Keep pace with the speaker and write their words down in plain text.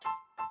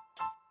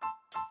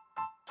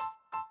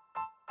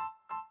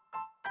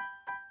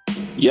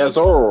Yes,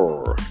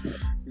 sir.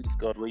 Peace,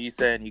 God. What you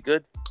saying? You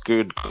good?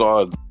 Good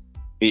God.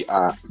 We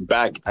are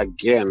back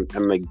again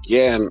and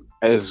again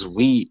as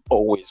we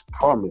always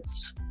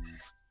promise.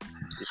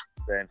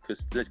 And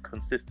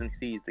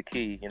consistency is the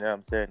key. You know what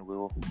I'm saying?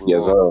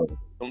 Yes, We'll sir. as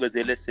long as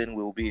they listen,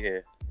 we'll be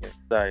here.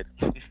 Inside.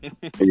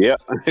 Yeah.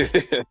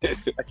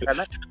 Actually, I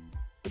like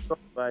the song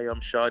by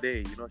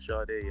Sade. You know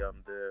Sade,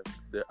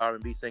 the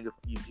R&B singer.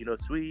 You know,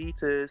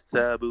 Sweetest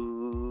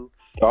Taboo.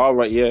 All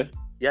right, yeah.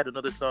 She had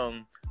another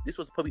song. This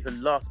was probably her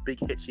last big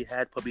hit she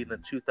had, probably in the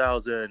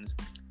 2000s.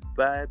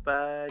 Bye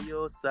by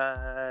your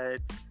side.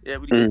 Yeah,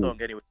 really good Mm.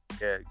 song. Anyway,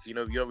 yeah, you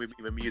know,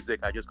 with music,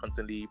 I just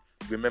constantly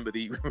remember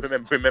the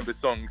remember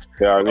songs.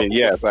 Yeah, I But mean,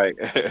 yeah, like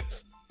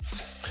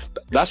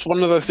that's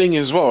one other thing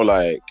as well.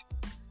 Like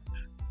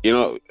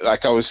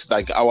I was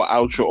like our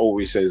outro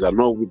always says, I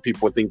know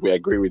people think we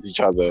agree with each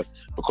other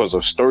because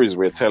of stories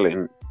we're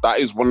telling. That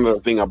is one of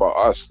the thing about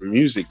us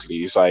musically.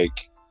 It's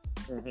like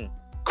mm-hmm.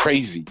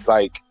 crazy.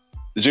 Like,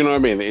 do you know what I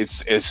mean?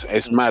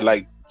 It's mad.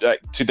 Like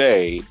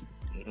today,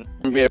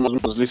 I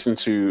was listening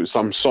to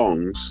some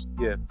songs,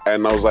 Yeah.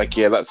 and I was like,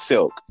 yeah, that's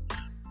Silk,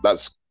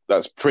 that's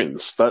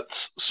Prince,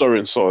 that's so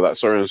and so, that's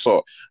so and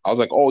so. I was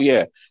like, oh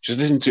yeah, just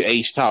listen to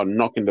H Town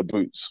knocking the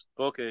boots.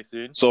 Okay,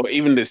 soon. So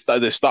even the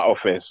start of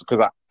it,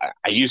 because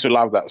I used to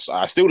love that,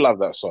 I still love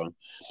that song,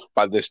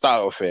 but the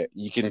start of it,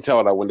 you can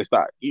tell that when they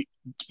start, you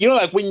know,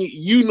 like when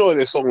you know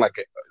the song, like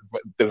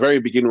the very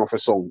beginning of a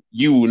song,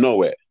 you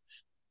know it.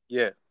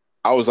 Yeah.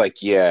 I was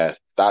like, yeah,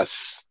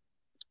 that's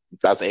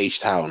H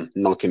Town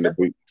knocking the That's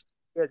boots.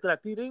 yeah. It's got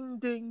like ding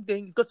ding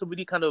ding. It's got some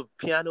really kind of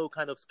piano,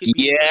 kind of skippy,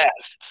 Yeah,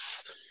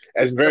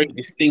 it's very some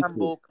distinctive.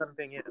 Campbell kind of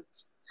thing. Yeah.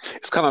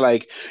 It's kind of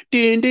like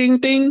ding ding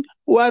ding.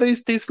 What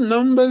is this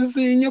numbers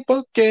in your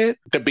pocket?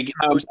 The big.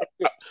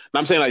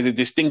 I'm saying like the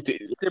distinctive.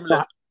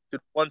 Similar to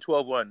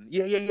 112 one.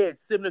 Yeah, yeah, yeah.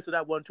 It's similar to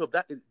that 112.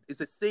 That is it's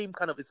the same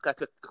kind of. It's like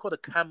a called a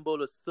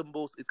Campbell or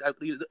cymbals. It's like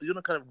you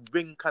know kind of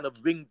ring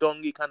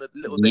dongy kind of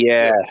little things.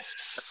 Yeah,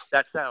 Yes.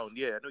 that sound.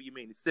 Yeah, I know what you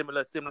mean. It's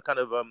similar kind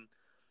of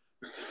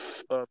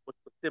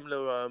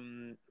similar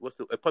what's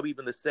the probably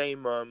even the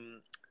same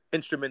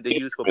instrument they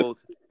use for both.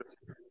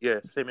 Yeah,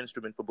 same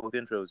instrument for both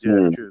intros. Yeah,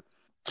 Hmm. true.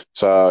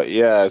 So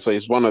yeah, so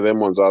it's one of them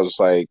ones. I was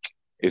like,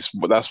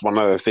 that's one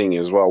other thing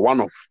as well.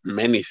 One of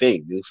many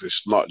things.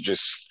 It's not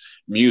just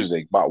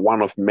music, but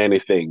one of many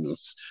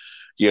things.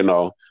 You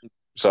know.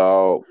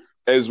 So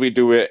as we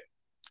do it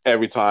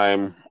every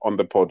time on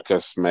the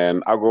podcast,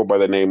 man, I go by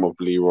the name of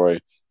Leroy.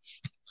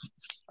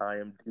 I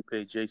am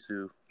Dupe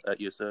Jesu at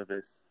your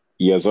service.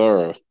 Yes,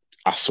 sir.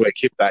 I swear,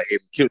 keep that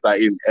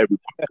in every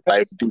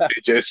time. Do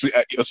it just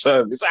at your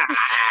service.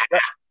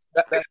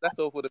 That, that's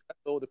all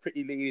the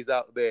pretty ladies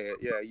out there.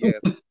 Yeah, yeah.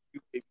 You,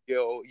 baby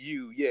girl,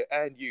 you, yeah,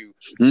 and you.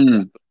 I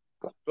Mm.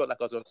 felt like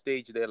I was on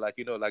stage there, like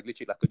like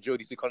literally like a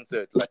Jodeci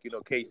concert, like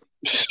Casey.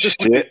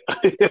 Shit. All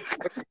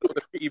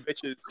the pretty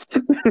bitches.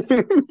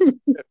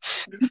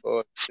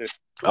 Oh shit.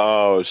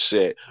 Oh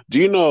shit. Do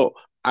you know?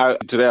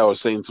 Today I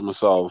was saying to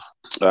myself,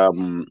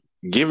 um,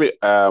 give it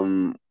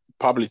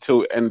probably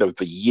till end of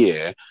the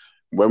year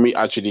when we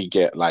actually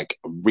get like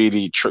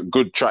really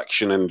good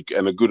traction and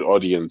a good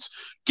audience.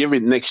 Give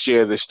it next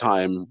year this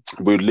time,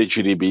 we'll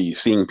literally be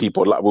seeing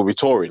people like we'll be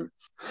touring.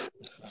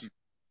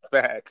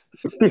 Facts.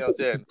 You know what I'm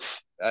saying?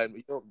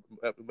 And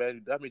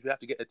man, that means we have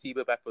to get a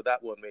Atiba back for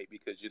that one, mate,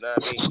 because you know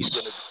what I mean.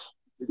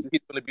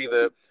 He's gonna be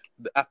the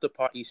after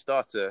party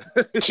starter.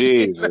 You know?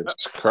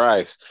 Jesus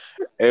Christ.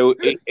 It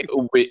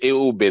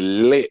will be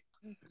lit.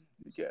 You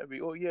get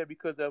me? Oh yeah,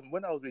 because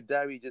when I was with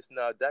Dari just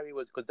now,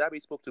 because Dari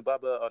spoke to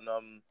Baba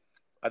on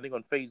I think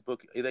on Facebook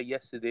either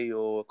yesterday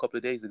or a couple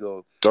of days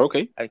ago,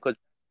 Okay. and because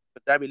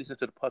Dari listens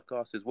to the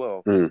podcast as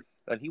well, Mm.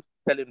 and he was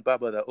telling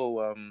Baba that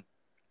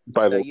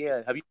By the way.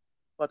 yeah, have you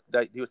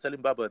that he was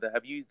telling Baba that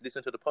have you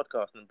listened to the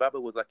podcast, and Baba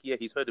was like, yeah,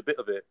 he's heard a bit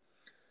of it,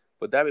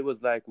 but Dari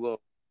was like, well,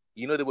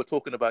 they were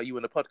talking about you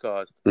in the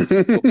podcast,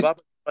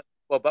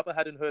 but Baba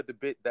hadn't heard the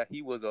bit that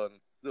he was on.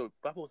 So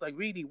Baba was like,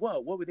 really?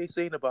 What were they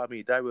saying about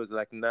me? Dari was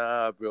like,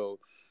 nah, bro.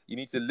 You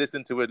need to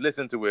listen to it.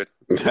 Listen to it.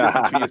 Listen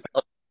to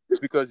yourself.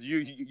 Because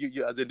you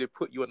as in they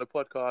put you on the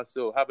podcast.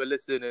 So have a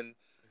listen and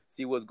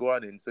see what's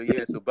going on. So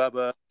yeah, so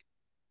Baba,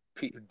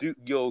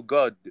 yo,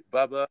 God,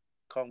 Baba,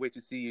 can't wait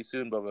to see you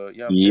soon, Baba. You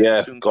know what I'm saying?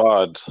 Yeah, Soon come.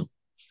 God.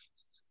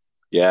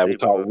 Yeah, we Say,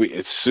 can't. Baba.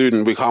 It's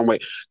soon. We can't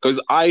wait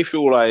because I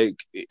feel like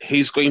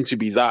he's going to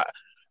be that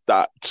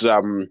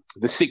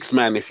the sixth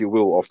man, if you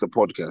will, of the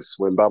podcast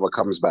when Baba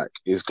comes back.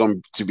 Is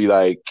going to be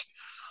like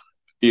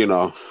you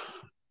know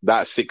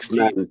that sixth Gee,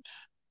 man.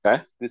 Eh?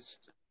 this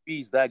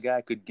speech that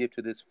guy could give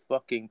to this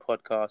fucking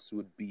podcast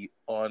would be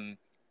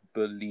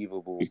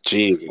unbelievable.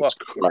 Jesus Fuck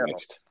hell.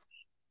 Christ.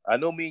 I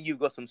know me and you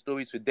got some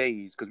stories for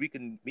days because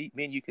me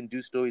and you can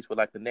do stories for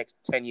like the next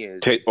 10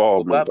 years.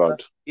 Oh But my Baba,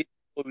 God. his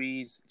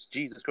stories,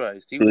 Jesus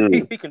Christ, he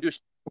Mm.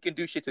 can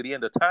do shit to the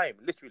end of time,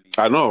 literally.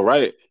 I know,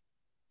 right?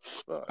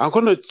 Fuck. I'm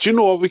gonna. Do you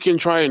know what we can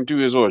try and do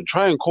as well?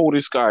 Try and call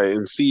this guy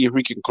and see if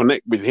we can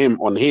connect with him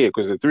on here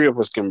because the three of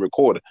us can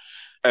record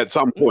at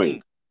some point.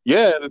 Mm,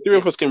 Yeah, the three yeah,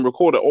 of us can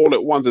record it all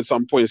at once at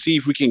some point. See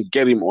if we can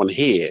get him on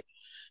here.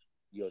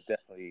 Yo,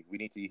 definitely. We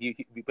need to.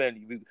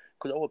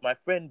 Because my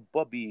friend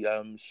Bobby,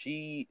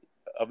 she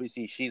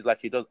obviously she's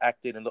like she does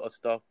acting and a lot of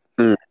stuff.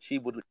 Mm. She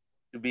would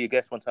be a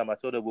guest one time. I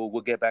told her we'll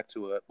get back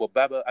to her. But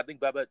Baba, I think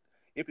Baba,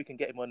 if we can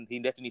get him on, he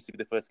definitely needs to be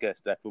the first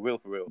guest. Like for real,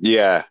 for real.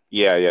 Yeah,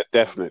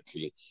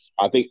 definitely.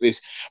 I think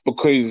this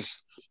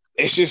because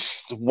it's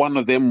just one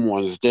of them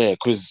ones there.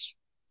 Because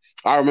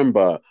I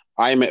remember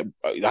I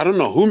don't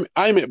know who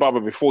I met Baba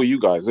before you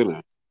guys, isn't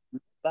it?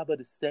 Baba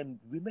the same.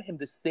 We met him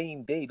the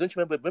same day. Don't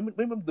you remember?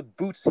 Remember the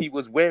boots he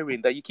was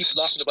wearing that you keep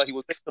laughing about? He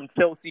was wearing some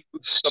Chelsea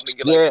boots or something.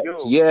 You're like,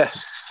 Yes,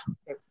 yo.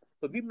 yes,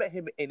 But we met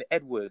him in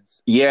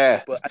Edwards, but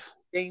yes.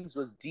 James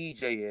was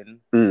DJing,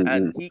 Mm-mm.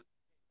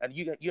 and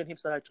you and him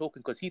started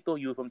talking because he thought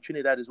you were from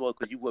Trinidad as well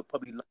because you were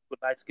probably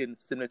light skin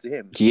similar to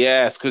him.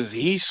 Yes, because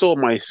he saw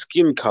my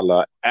skin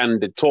color and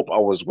the top I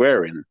was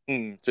wearing.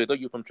 So he thought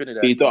you were from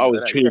Trinidad He or thought I something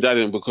was like that.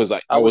 Yeah, Trinidadian because I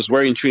I was was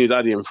wearing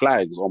Trinidadian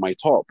flags on my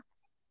top.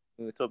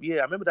 in the top. Yeah,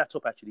 I remember that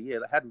top actually. Yeah,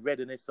 it had red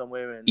in it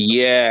somewhere and something.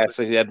 Yeah,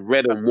 so he had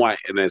red and white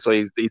in it. So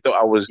he thought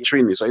I was Yeah,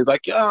 Trini. So he's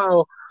like,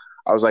 yo.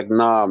 I was like,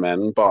 nah,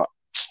 man, but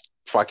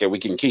fuck it, we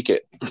can kick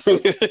it.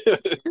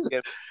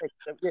 yeah,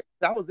 yeah.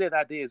 I was there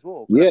that day as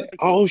well because I Yeah. remember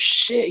he was Oh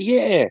shit,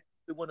 yeah.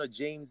 one of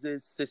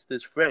James's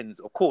sister's friends.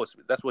 Of course,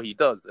 that's what he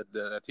does.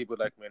 People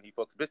like when he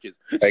fucks bitches.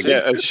 I Shit.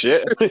 get that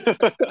shit.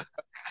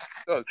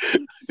 Does.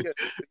 Yeah,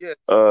 yeah.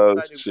 Oh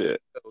Signing with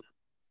shit. girls.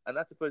 And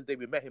that's the first day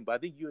we met him. But I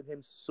think you and him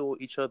saw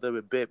each other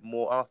a bit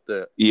more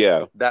after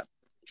Yeah. that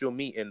actual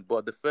meeting.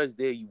 But the first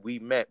day we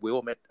met, we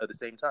all met at the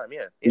same time.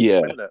 Yeah, yeah. I Yeah.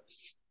 remember that.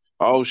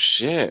 Oh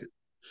shit.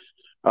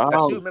 I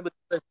still Oh, remember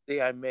the first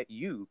day I met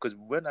you because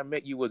when I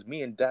met you was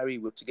me and Dari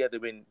were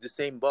together in the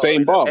same bar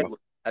same in bar. Edward,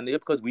 and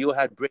because we all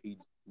had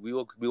braids, we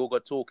all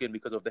got talking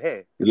because of the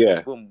hair, and then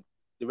Yeah. boom,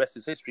 the rest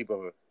is history,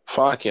 brother.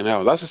 Fucking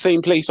hell. That's the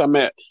same place I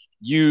met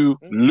you,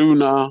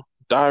 Luna,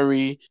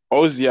 Diary,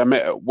 Ozzy I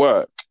met at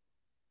work.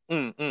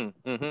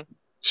 Mm-hmm.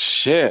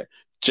 Shit.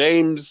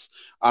 James,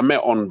 I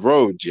met on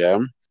road, yeah.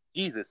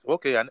 Jesus.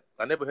 Okay,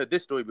 I never heard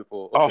this story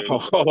before. Oh,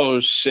 Okay. oh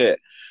shit.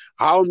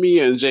 How me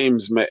and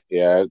James met,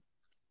 yeah.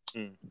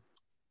 Mm.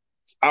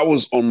 I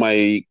was on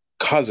my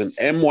cousin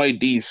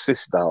MYD's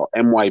sister,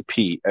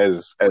 MYP, Oh,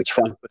 as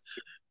Frank.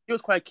 she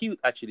was quite cute,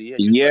 actually. Yeah,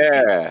 she was quite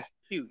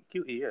cute. Yeah.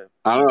 Cutie, yeah.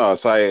 I don't know.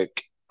 It's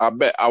like I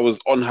bet I was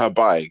on her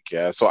bike,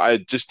 yeah. So I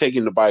had just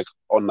taken the bike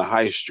on the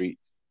high street.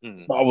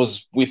 Mm. So I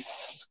was with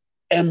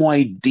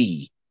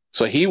MYD.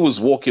 So he was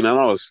walking and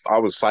I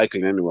was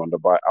cycling anyway on the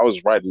bike. I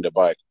was riding the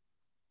bike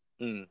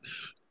Mm.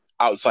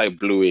 outside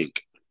Blue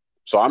Ink.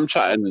 So I'm Oh,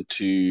 chatting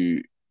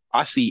to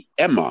I see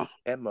Emma,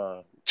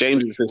 Emma.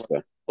 James's Which one?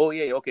 sister. Oh,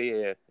 yeah,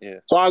 okay, yeah.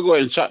 So I go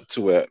and chat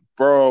to her,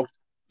 bro.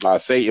 I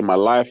say in my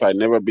life I'd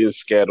never been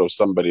scared of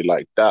somebody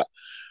like that.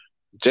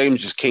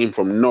 James just came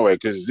from nowhere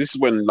because this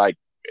is when like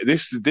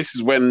this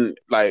is when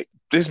like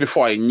this is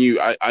before I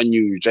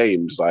knew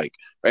James. Like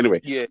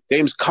anyway, Yeah,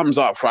 James comes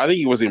out for I think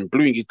he was in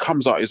Blue Ink. He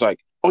comes out, he's like,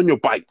 on your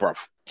bike, bruv.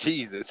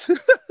 Jesus.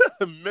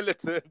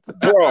 Militant.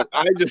 Bro,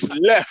 I just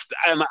left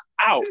and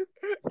out.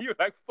 You're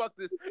like, fuck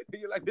this.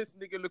 You're like, this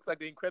nigga looks like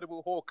the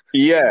Incredible Hulk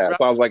in Yeah. brown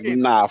So I was like, skin.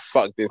 nah,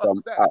 fuck this, Fuck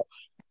I'm that. out.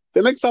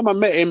 The next time I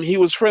met him, he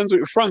was friends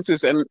with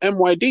Francis and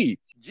MYD.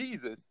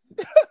 Jesus.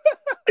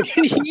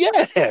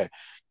 Yeah.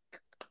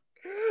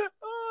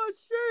 Oh,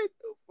 shit.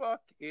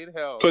 Fucking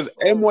hell. Because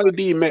Oh, my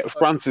MYD met God.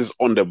 Francis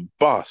on the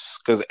bus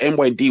because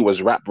MYD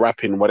was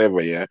rapping,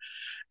 whatever, yeah.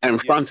 And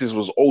Yeah. Francis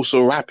was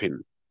also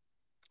rapping.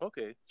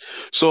 Okay.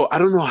 So I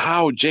don't know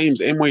how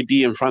James,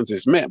 MYD, and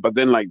Francis met, but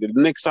then like the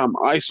next time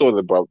I saw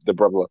the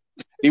brother,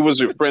 he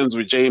was with friends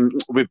with James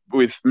with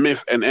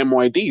Myth and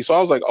MYD. So I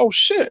was like, oh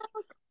shit.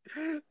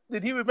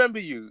 Did he remember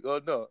you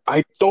or not?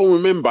 I don't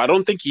remember. I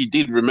don't think he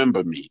did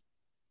remember me.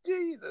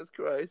 Jesus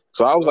Christ.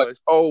 So I was like,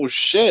 Oh, oh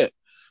shit.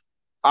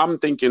 I'm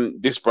thinking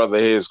this brother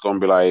here is gonna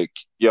be like,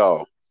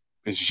 yo,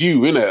 it's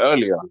you in it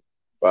earlier.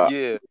 But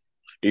yeah.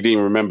 he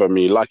didn't remember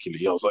me,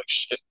 luckily. I was like,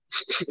 shit.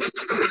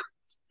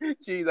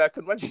 Jeez, I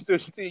can imagine. So,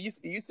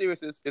 you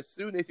serious? As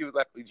soon as he was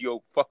like,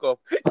 "Yo, fuck off,"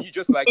 you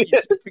just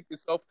picked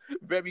yourself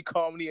very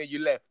calmly and you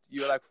left.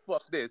 You were like,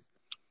 "Fuck this."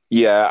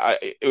 Yeah,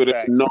 it would have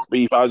Right. not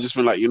been. I just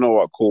been like, you know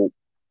what, cool.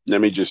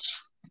 Let me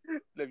just.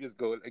 Let me just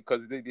go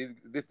because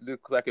this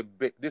looks like a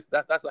big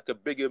that's like a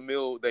bigger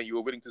meal than you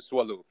were willing to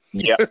swallow.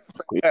 Yeah,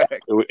 yeah.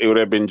 It would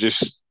have been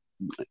just.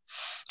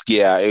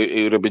 Yeah,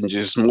 it would have been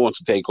just more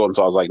to take on.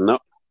 So I was like, no.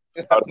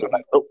 I'd be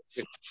like, nope,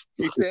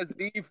 He says,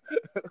 "Leave."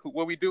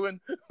 What we doing?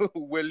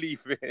 We're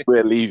leaving.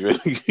 we're leaving.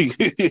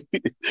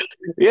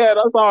 Yeah,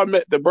 that's how I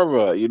met the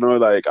brother.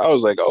 Like I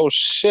was like, oh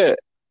shit.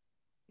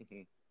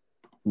 Mhm.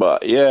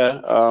 But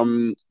yeah,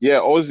 yeah,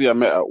 Ozzy I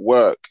met at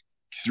work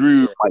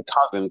through Yeah, my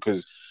cousin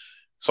because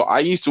so I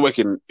used to work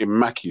in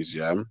Mackey's,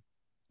 yeah.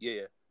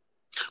 yeah.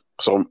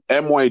 So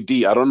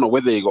MYD, I don't know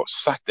whether he got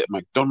sacked at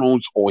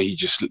McDonald's or he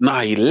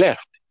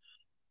left.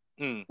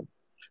 Mm.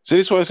 So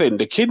this is what I'm saying.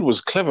 The kid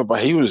was clever,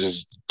 but he was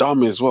just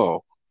dumb as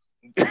well.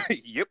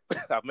 Yep,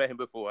 I've met him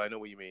before. I know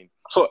what you mean.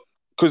 So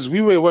because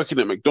we were working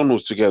at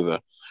McDonald's together,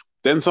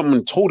 then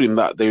someone told him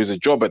that there was a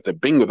job at the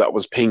bingo that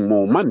was paying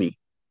more money.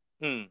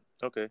 Mm.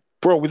 Okay.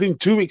 bro, within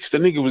 2 weeks, the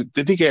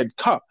nigga had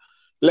cut.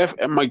 Left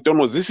at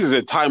McDonald's. This is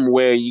a time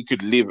where you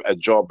could leave a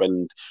job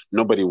and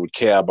nobody would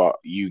care about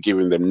you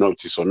giving them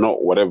notice or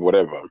not, whatever,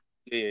 whatever.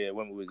 Yeah,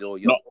 when we was all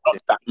young.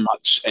 Not that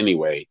much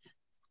anyway.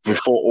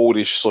 Before all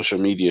this social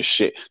media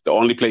shit, the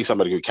only place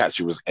somebody could catch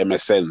you was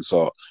MSN.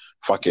 So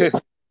fuck it.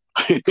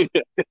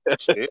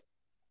 Shit.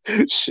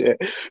 Shit.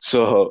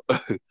 So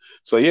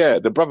so yeah,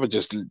 the brother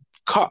just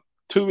cut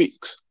 2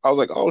 weeks. I was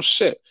like, oh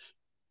shit.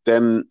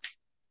 Then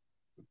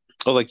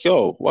I was like,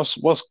 yo, what's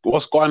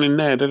going in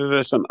there?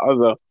 This and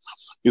other.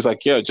 He's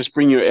like, yeah, just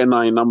bring your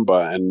NI number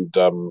and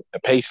a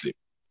payslip.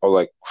 I was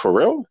like, for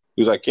real?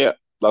 He's like, yeah,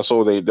 that's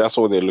all they're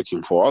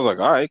looking for. I was like,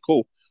 all right,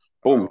 cool.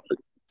 Boom. Oh,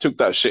 Took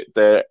that shit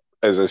there.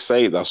 As I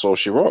say, that's all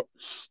she wrote.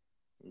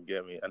 you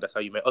get me? And that's how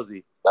you met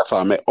Ozzy. That's how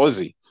I met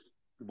Ozzy.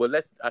 But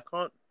I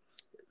can't,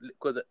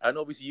 because I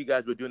know obviously you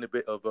guys were doing a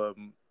bit of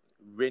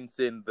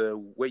rinsing the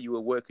way you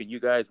were working. You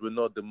guys were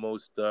not the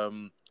most,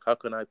 how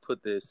can I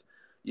put this?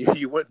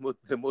 You weren't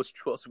the most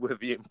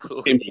trustworthy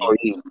employee.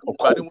 Of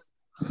I course.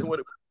 don't want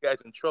to put you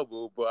guys in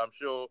trouble, but I'm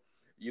sure,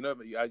 you know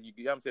what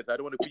I'm saying? I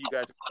don't want to put you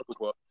guys in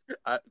trouble,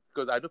 but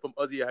because I know from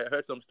Ozzy, I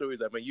heard some stories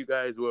that when you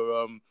guys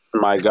were,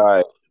 My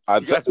guy,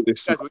 I'd you tell guys, you you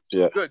this guys were much,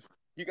 yeah. good.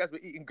 You guys were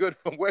eating good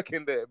from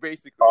working there,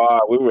 basically.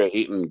 We were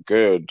eating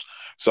good.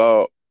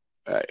 So,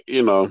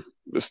 the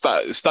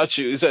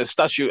statute is it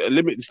statute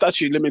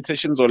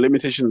limitations or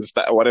limitations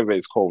whatever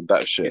it's called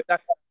that Yeah, shit.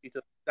 that's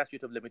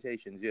statute of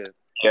limitations. Yeah.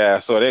 Yeah,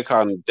 so they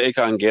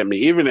can't get me.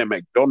 Even at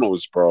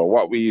McDonald's, bro,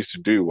 what we used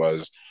to do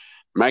was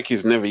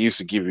Mackey's never used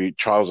to give you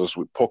trousers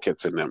with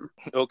pockets in them.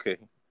 Okay.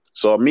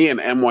 So me and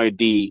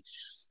MYD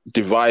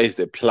devised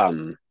a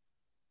plan,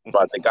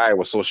 but the guy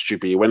was so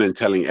stupid, he went and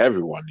telling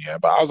everyone, yeah.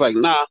 But I was like,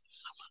 nah.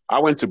 I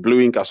went to Blue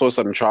Ink. I saw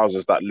some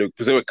trousers that looked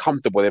because they were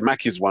comfortable. The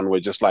Mackey's one were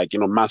just like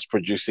mass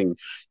producing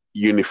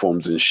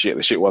uniforms and shit.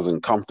 The shit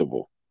wasn't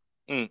comfortable.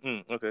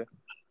 Okay.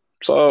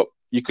 So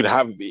you could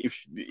have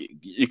if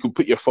you could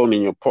put your phone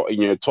in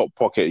your top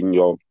pocket in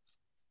your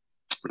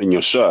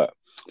shirt.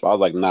 But I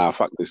was like, nah,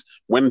 fuck this.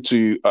 Went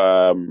to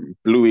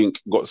Blue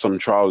Ink, got some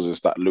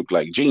trousers that looked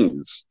like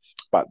jeans,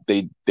 but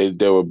they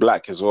were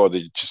black as well.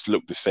 They just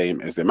looked the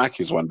same as the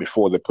Mackey's one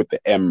before they put the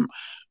M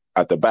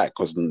at the back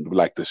because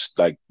like this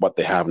like what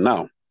they have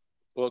now.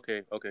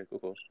 Okay. Okay.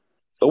 Cool.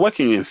 So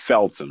working in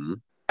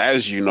Feltham,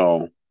 as you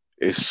know,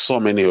 is so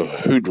many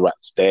hood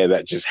rats there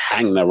that just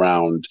hang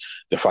around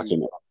the Cool.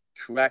 fucking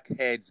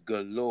Crackheads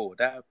galore.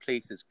 That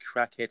place is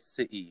crackhead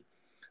city.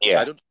 I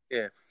yeah. don't.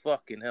 Yeah.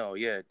 Fucking hell.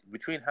 Yeah.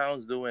 Between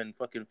Hounslow and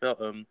fucking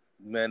Feltham,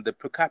 man, the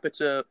per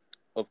capita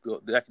of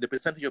the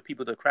percentage of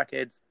people that are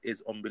crackheads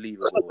is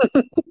unbelievable.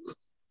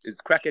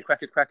 It's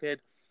crackhead,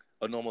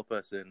 a normal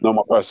person.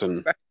 Normal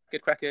person.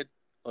 Crackhead,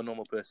 a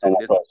normal person.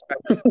 Normal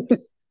There's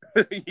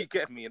person. you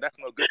get me, and that's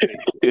not a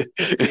good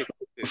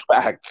thing.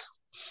 Facts.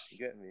 You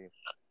get me.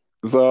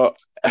 So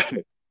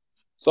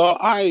so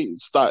I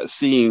start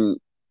seeing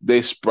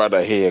this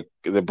brother here,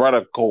 the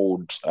brother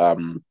called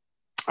I'm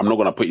not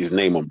gonna put his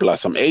name on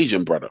blast, some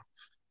Asian brother.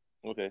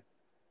 Okay.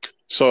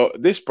 So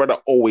this brother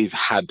always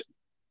had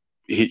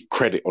his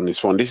credit on his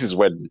phone. This is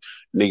when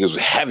niggas were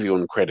heavy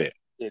on credit.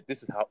 Yeah,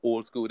 this is how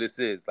old school this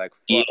is. Like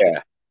fucking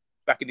Yeah,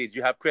 back in days,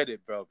 you have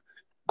credit, bro.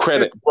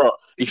 credit, bro.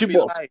 If People you be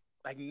bought lying.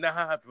 Like,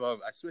 nah, bro.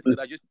 I swear to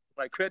God, I just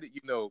my credit,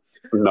 no,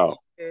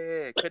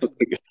 Yeah, credit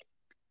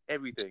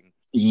everything.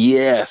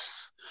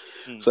 yes.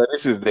 Mm, So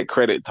this is the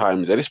credit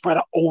times. And this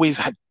brother always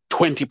had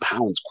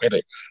 £20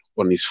 credit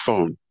on his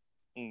phone.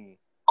 mm.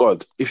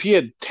 God, if you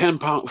had £10,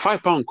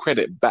 £5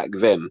 credit back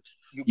then,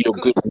 You you're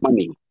good. good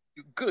money.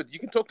 You good. You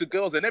can talk to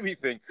girls and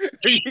everything. You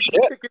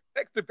Shit. can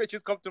text the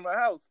bitches come to my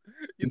house.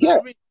 You know Yeah.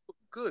 what I mean?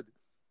 Good.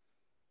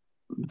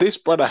 This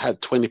brother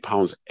had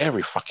 £20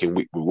 every fucking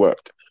week we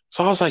worked.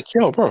 So I was like,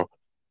 yo, bro,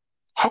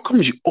 how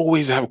come you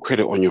always have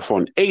credit on your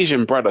phone?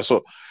 Asian brother.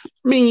 So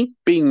me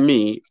being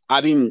me, I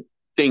didn't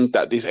think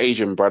that this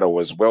Asian brother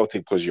was wealthy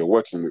because you're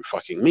working with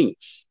fucking me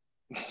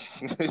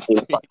in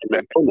fucking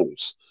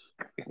McDonald's.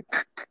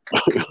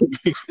 You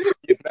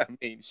know what I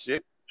mean?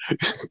 Shit.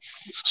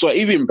 So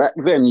even back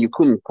then, you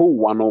couldn't pull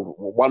one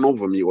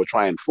over me or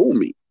try and fool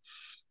me.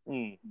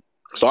 Mm,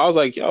 So I was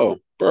like, yo,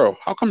 bro,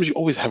 how come you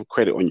always have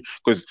credit on you?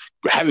 Because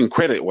having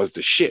credit was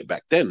the shit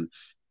back then.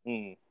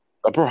 mm,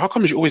 But bro, how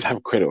come you always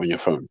have credit on your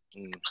phone?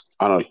 mm.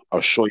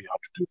 I'll show you how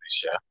to do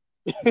this,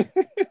 yeah.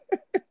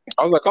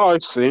 I was like, oh,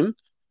 I've seen.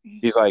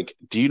 He's like,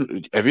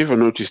 have you ever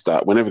noticed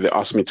that whenever they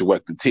ask me to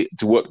work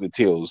the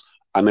tills,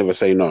 I never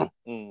say no.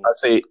 Mm,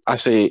 I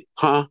say,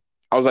 huh?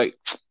 I was like,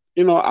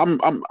 I'm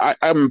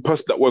a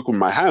person that work with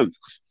my hands.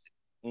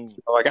 mm.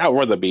 Like I'd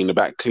rather be in the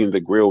back, clean the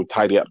grill,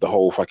 tidy up the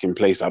whole fucking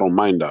place. I don't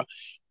mind that.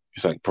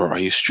 He's like, bro, are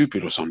you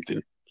stupid or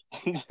something?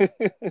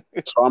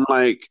 So I'm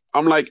like,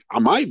 I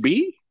might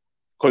be,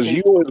 because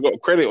you always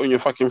got credit on your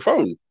fucking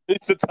phone.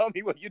 So tell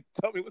me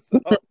what's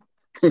up.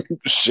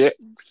 Shit.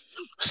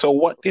 So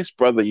what this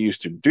brother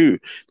used to do,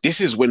 this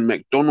is when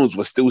McDonald's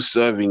was still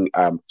serving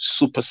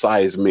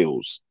supersized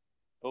meals.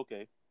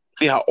 Okay.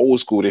 See how old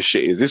school this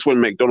shit is. This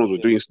when McDonald's was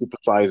Yeah. doing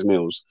supersized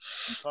meals.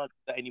 You can't do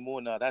that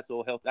anymore now. That's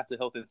all health. That's the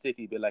health and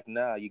safety. But like,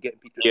 nah, you're getting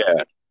people around Yeah.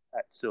 50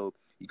 fat, so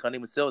you can't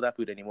even sell that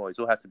food anymore. It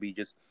all has to be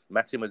just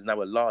maximum is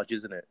now a large,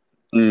 isn't it?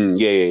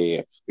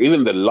 Yeah.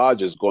 Even the large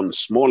has gone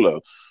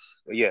smaller.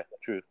 But yeah,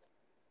 true.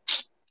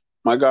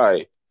 My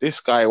guy,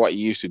 this guy, what he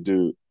used to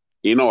do,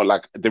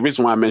 like the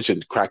reason why I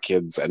mentioned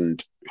crackheads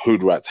and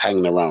hood rats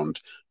hanging around,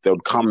 they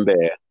would come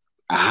there.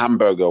 A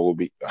hamburger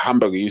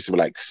used to be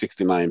like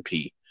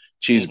 69p.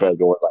 Cheeseburger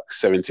was like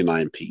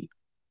 79p.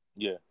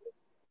 Yeah.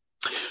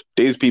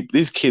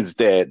 These kids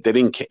there, they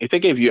didn't care. If they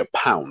gave you a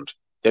pound,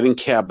 they didn't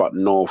care about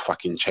no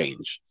fucking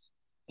change.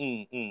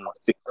 Mm.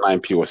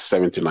 69p or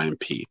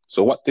 79p.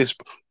 So what this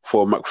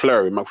for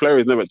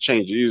McFlurry's never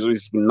changed. It usually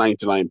has been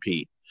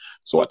 99p.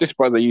 So what this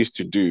brother used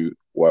to do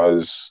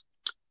was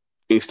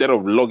instead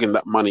of logging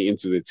that money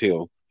into the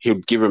till, he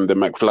would give him the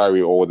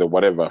McFlurry or the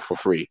whatever for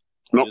free.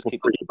 And Not just for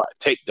keep free, but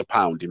take the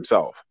pound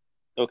himself,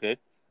 Okay.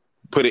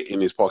 put it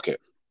in his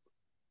pocket.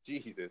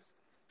 Jesus.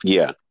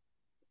 Yeah,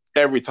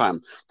 every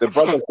time. The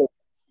brother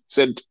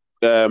said,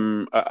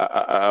 the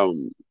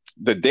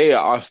day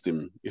I asked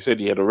him, he said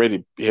he's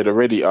already got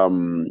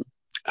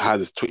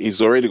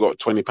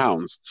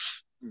 £20.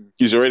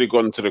 He's already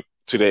gone to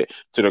the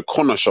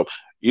corner shop.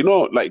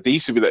 Like they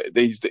used to be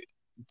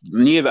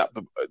near that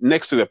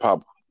next to the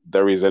pub.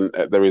 There is an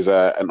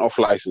off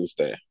license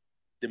there.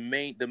 The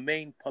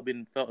main pub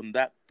in Feltham,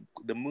 that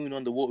the Moon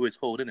on the Water is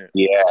hold, isn't it?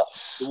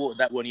 Yes,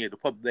 That one, yeah, the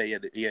pub there, yeah,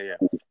 yeah.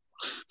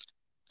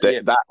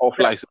 that off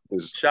license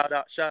is Shout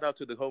out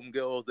to the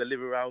homegirls that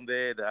live around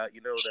there that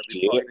that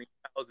been yeah, passing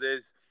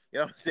houses. You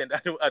know what I'm saying? I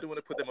don't want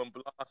to put them on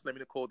blast. Let me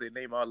not call their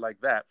name out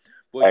like that.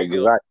 But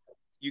exactly.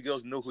 you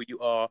girls know who you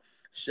are.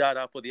 Shout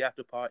out for the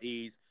after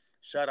parties.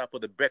 Shout out for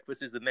the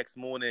breakfasts the next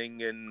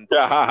morning and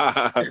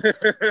yeah,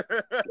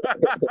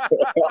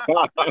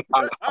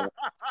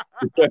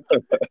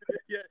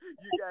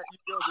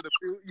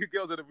 you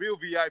girls are the real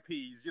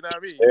VIPs. You know what I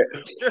mean?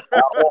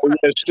 Oh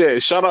yeah,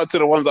 shit. Shout out to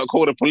the ones that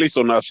call the police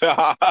on us.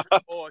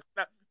 Or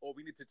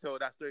we need to tell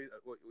that story.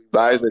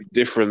 That is a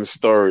different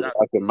story.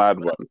 That's a mad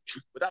one.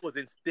 But that was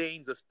in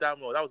Staines or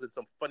Stanmore. That was in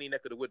some funny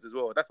neck of the woods as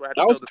well. That's why I had to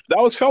That tell was them. that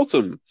was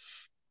Feltham.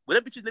 But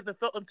them bitches lived in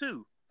Feltham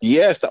too.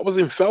 Yes, that was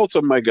in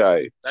Feltham, my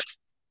guy.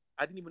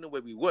 I didn't even know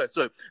where we were.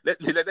 So let's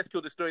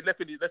kill the story. Let's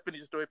finish the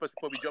story first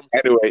before we jump.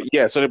 Anyway,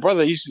 yeah. So the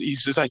brother, he's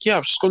just like, yeah,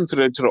 I've just gone to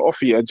the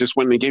office. I just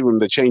went and gave him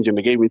the change, and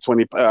they gave me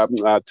 £10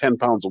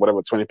 or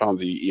whatever,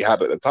 £20 he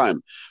had at the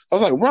time. I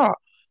was like, rah.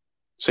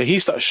 So he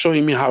starts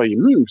showing me how he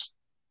moves.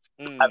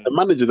 And the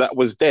manager that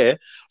was there,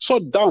 so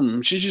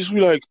dumb, she just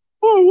be like,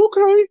 oh,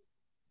 okay,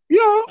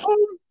 yeah.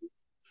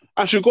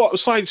 And she'll go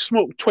outside,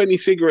 smoke 20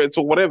 cigarettes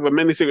or whatever,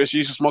 many cigarettes she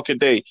used to smoke a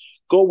day.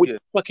 Go with the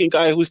fucking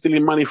guy who's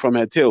stealing money from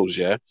her tills,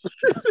 yeah?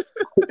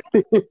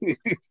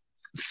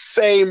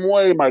 Same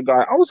way, my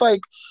guy. I was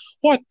like,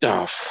 what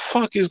the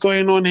fuck is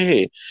going on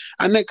here?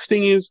 And next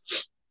thing is,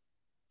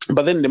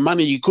 but then the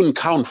money, you couldn't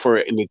count for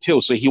it in the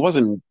till. So he was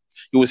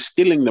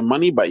stealing the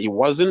money, but he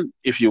wasn't,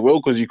 if you will,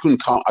 because you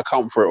couldn't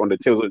account for it on the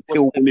till. So the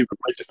till wouldn't even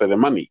register the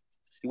money.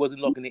 He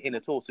wasn't logging it in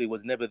at all, so he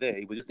was never there.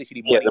 He was just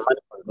literally money. Yeah, the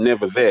money was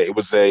never there. It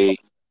was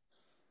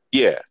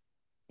yeah.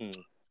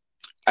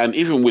 And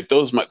even with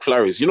those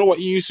McFlurries, you know what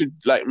you used to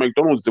like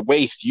McDonald's,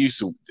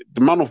 the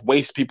amount of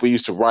waste people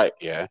used to write,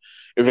 yeah.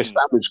 If a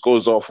sandwich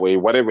goes off or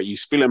whatever, you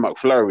spill a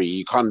McFlurry,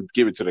 you can't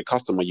give it to the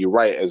customer, you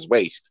write it as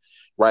waste.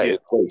 As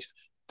waste.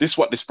 This is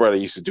what this brother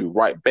used to do,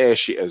 write bare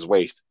shit as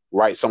waste,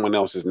 write someone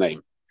else's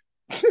name.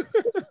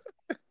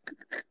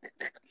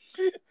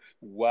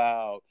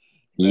 Wow.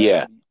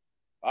 Yeah.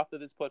 After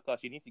this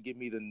podcast, you need to give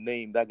me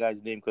that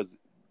guy's name, because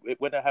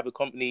when I have a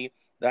company,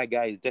 that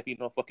guy is definitely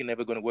not fucking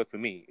ever going to work for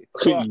me.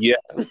 Yeah.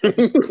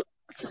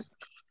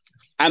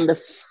 And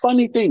the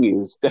funny thing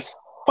is,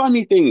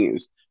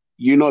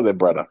 you know the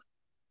brother.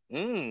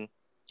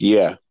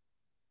 Yeah.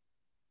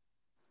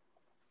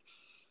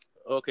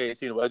 Okay,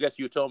 so I guess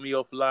you told me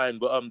offline,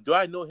 but do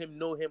I know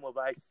him, or have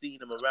I seen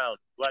him around?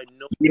 Do I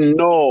know? You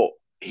know,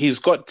 he's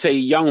got a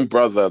young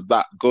brother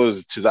that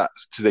goes to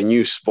the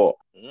new spot.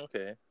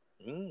 Okay.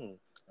 All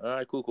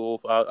right,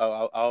 cool.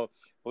 I'll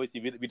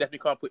obviously we definitely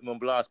can't put him on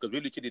blast because we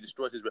literally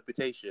destroyed his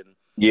reputation.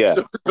 Yeah.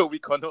 So we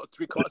can't say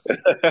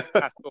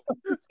at all.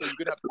 So you're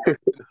gonna have to put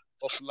him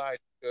offline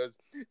because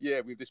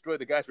we've destroyed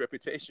the guy's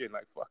reputation.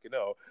 Like fucking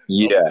hell.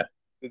 Yeah.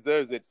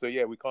 Deserves it. So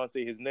we can't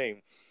say his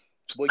name.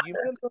 But you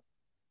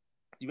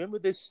remember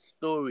this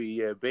story?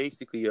 Yeah,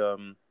 basically,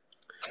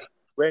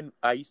 when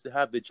I used to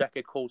have the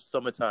jacket called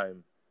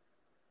Summertime.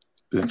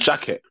 The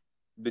jacket.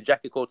 The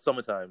jacket called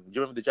Summertime. Do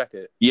you remember the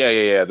jacket?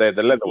 Yeah. The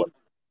leather one.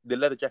 The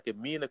leather jacket.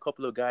 Me and a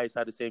couple of guys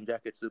had the same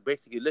jacket. So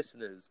basically,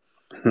 listeners,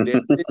 this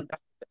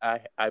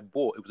jacket I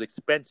bought. It was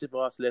expensive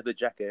ass leather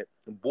jacket.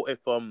 I bought it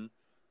from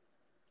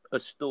a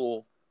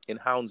store in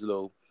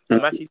Hounslow.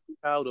 I'm actually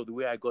proud of the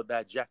way I got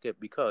that jacket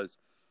because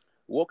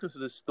walking to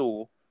the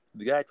store,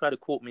 the guy tried to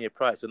quote me a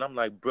price, and I'm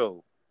like,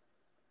 bro,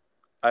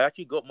 I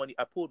actually got money.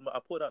 I pulled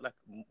out like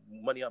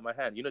money out my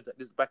hand. You know,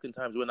 this is back in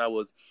times when I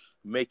was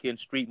making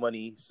street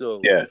money.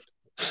 So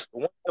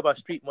One thing about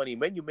street money,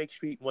 when you make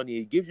street money,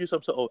 it gives you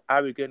some sort of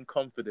arrogant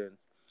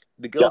confidence.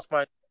 The Yeah. girls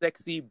find it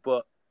sexy,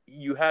 but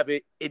you have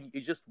it in,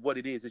 it's just what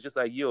it is. It's just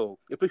like, yo,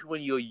 especially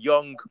when you're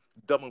young,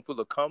 dumb and full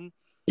of cum,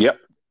 Yep.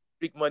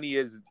 street money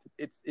is,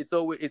 it's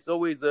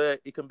always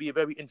it can be a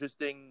very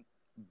interesting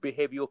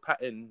behavioral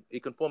pattern.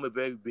 It can form a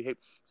very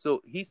behavior.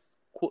 So he's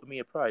quoted me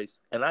a price,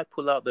 and I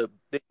pull out the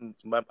thing.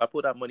 I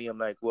put out money. I'm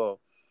like, well,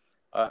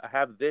 I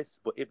have this,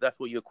 but if that's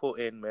what you're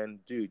quoting, man,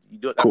 dude, you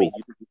don't. I Cool. mean,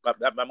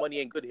 my money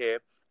ain't good here.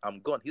 I'm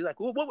gone. He's like,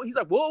 whoa, whoa. He's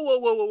like, whoa, whoa,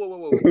 whoa, whoa, whoa,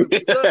 whoa, whoa,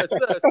 sir.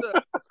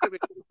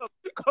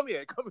 Come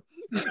here, come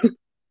here.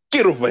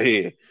 Get over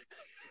here.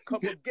 Come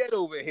on, get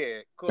over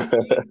here.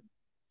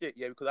 Shit,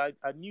 yeah, because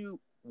I knew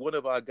one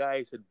of our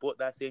guys had bought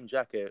that same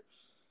jacket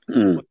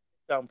for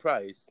down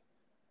price.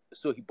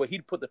 So, but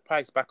he'd put the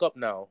price back up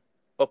now,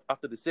 up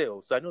after the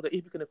sale. So I know that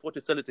if you can afford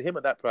to sell it to him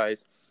at that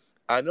price,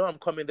 I know I'm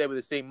coming there with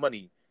the same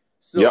money.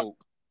 So, Yep.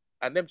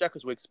 and them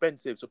jackets were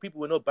expensive. So people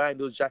were not buying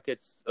those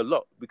jackets a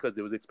lot because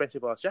they were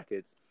expensive ass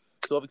jackets.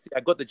 So obviously I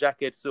got the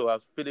jacket, so I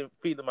was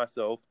feeling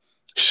myself.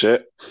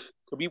 Shit.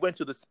 So we went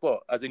to the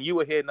spot, as in you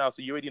were here now,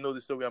 so you already know the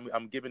story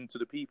I'm giving to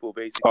the people,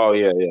 basically. Oh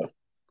yeah, yeah.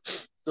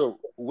 So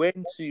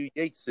went to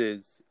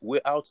Yates's.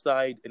 We're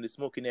outside in the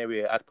smoking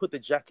area. I'd put the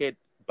jacket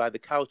by the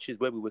couches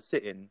where we were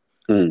sitting.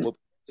 We'll put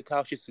the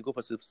couches to go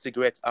for some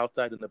cigarettes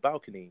outside on the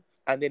balcony.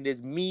 And then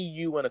there's me,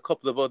 you, and a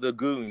couple of other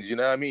goons. You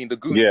know what I mean? The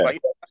goons. Yeah.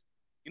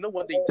 You know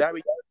one day,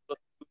 Darry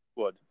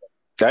squad.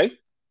 Okay.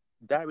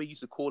 Darry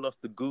used to call us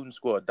the Goon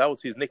Squad. That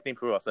was his nickname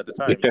for us at the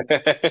time.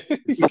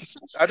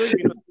 I don't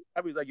even know.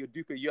 Darry's like, you're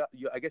dupe.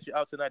 I guess you're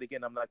out tonight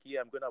again. I'm like, yeah,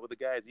 I'm going out with the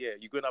guys. Yeah,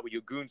 you're going out with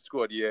your Goon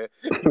Squad. Yeah,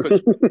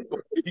 because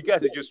you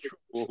guys are just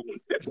trouble.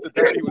 So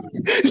Darry was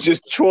It's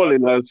just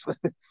trolling us.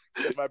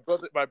 my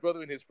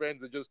brother and his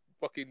friends are just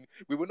fucking.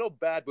 We were not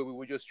bad, but we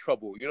were just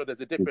trouble. You know, there's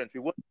a difference.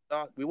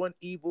 We weren't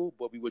evil,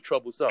 but we were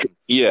troublesome.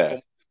 Yeah.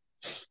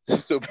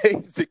 So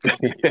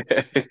basically,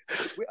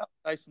 we're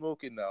outside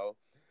smoking now.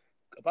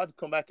 About to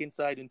come back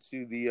inside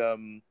into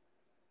the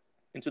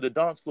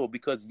dance floor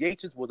because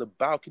Yates's was a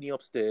balcony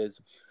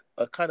upstairs,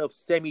 a kind of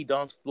semi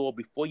dance floor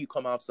before you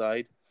come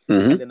outside,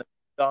 and then a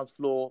dance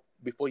floor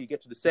before you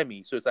get to the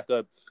semi. So it's like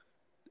a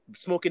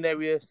smoking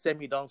area,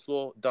 semi dance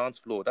floor, dance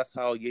floor. That's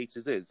how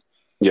Yates's is.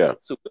 Yeah.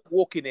 So we're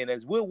walking in,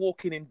 as we're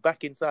walking in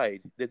back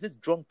inside, there's this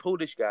drunk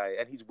Polish guy,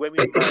 and he's wearing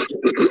my.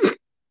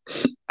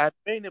 And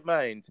bearing in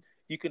mind,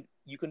 you can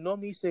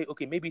normally say,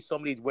 okay, maybe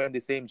somebody's wearing the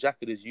same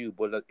jacket as you,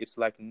 but it's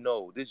like,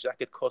 no, this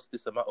jacket costs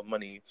this amount of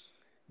money.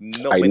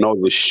 I know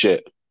this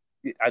shit.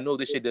 I know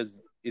this shit.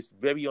 It's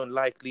very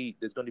unlikely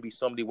there's going to be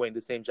somebody wearing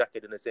the same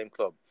jacket in the same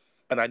club.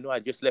 And I know I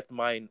just left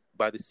mine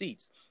by the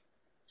seats.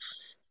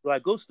 So I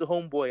goes to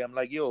homeboy. I'm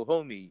like, yo,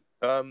 homie,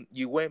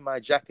 you wearing my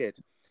jacket?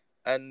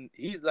 And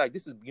he's like,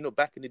 this is,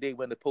 back in the day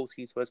when the post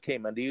keys first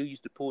came, and they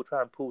used to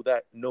try and pull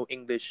that no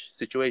English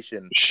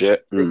situation.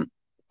 Shit.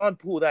 Can't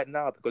pull that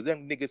now because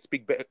them niggas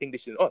speak better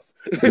English than us.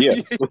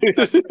 Yeah.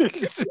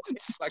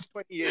 Like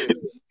 20 years,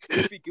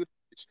 they speak good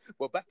English.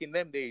 But back in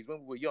them days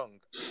when we were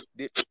young,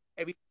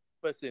 every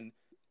person,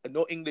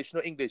 no English.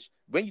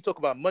 When you talk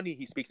about money,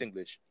 he speaks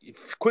English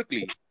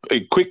quickly.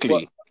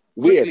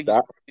 Weird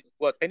that.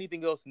 But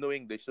anything else, no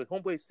English. So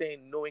homeboy is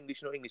saying no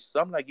English. So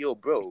I'm like, yo,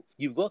 bro,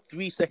 you've got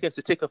 3 seconds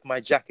to take off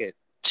my jacket.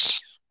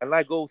 And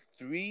I go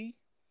 3,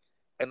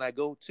 and I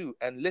go 2.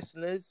 And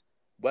listeners,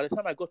 by the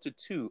time I got to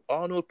 2,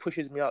 Arnold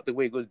pushes me out the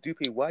way. He goes,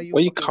 Dupe, why are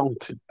you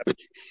counting?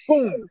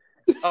 Boom!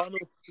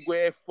 Arnold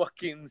square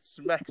fucking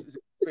smacks,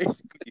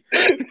 basically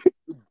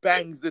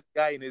bangs this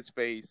guy in his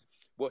face.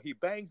 But he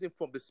bangs him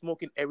from the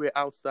smoking area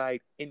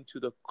outside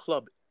into the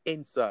club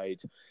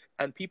inside.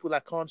 And people, I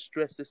can't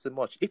stress this so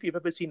much. If you've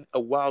ever seen a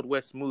Wild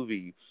West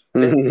movie,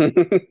 that's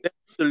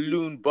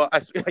saloon bar. I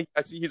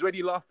see he's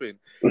already laughing.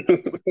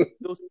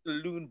 Those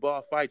saloon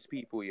bar fights,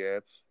 people, yeah,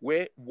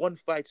 where one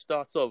fight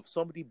starts off,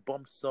 somebody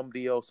bumps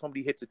somebody else,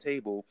 somebody hits a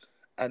table,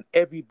 and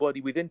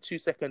everybody within 2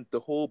 seconds, the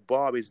whole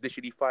bar is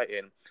literally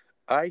fighting.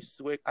 I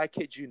swear, I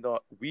kid you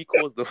not, we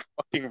caused the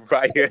fucking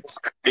riots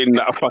in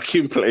that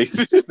fucking place.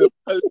 The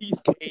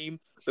police came,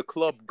 the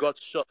club got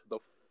shut the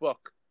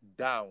fuck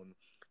down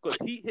because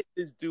he hit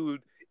this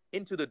dude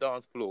into the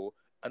dance floor,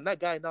 and that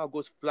guy now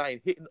goes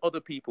flying, hitting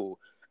other people.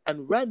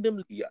 And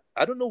randomly,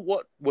 I don't know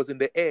what was in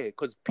the air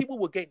because people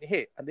were getting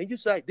hit, and they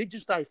just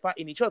started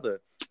fighting each other.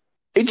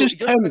 It just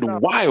turned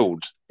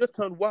wild. Just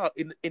turned wild.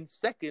 In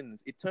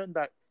seconds, it turned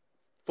that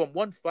from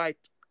one fight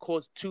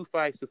caused 2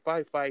 fights to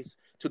 5 fights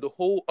to the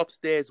whole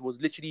upstairs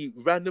was literally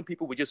random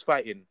people were just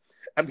fighting.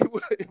 And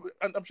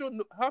I'm sure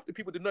half the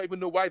people did not even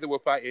know why they were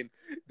fighting.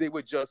 They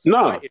were just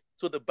fighting.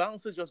 So the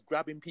bouncers just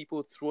grabbing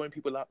people, throwing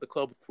people out the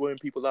club, throwing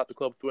people out the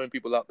club, throwing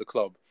people out the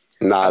club.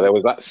 Nah, there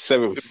was that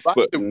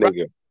 7-foot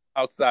nigga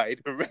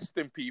outside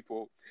arresting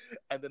people.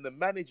 And then the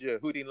manager,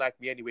 who didn't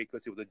like me anyway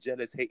because he was a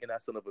jealous, hating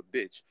ass son of a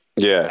bitch.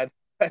 Yeah.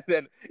 And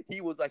then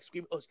he was like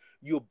screaming, "Oh,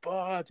 you're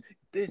barred,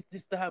 this,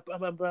 that,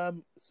 bam, bam,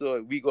 bam."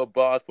 So we got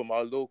barred from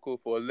our local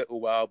for a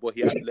little while, but he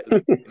had to let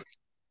us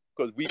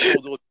because we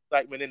caused all the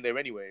excitement in there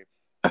anyway.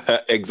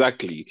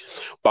 Exactly.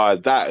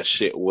 But that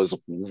shit was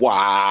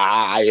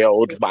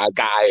wild, my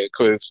guy,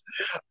 because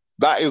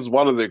that is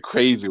one of the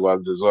crazy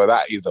ones as well.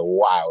 That is a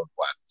wild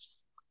one.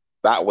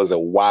 That was a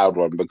wild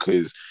one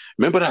because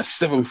remember that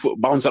 7 foot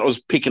bounce that was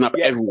picking up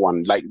Yes,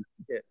 everyone? Like,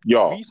 yeah.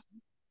 yo,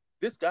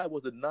 This guy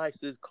was the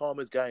nicest,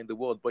 calmest guy in the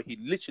world, but he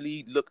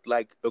literally looked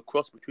like a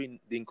cross between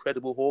the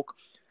Incredible Hulk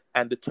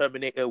and the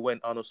Terminator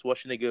when Arnold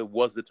Schwarzenegger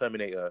was the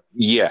Terminator.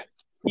 yeah.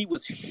 He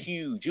was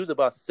huge. He was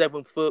about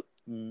 7 foot,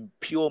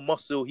 pure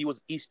muscle. He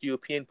was East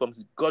European from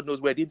God knows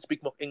where. Didn't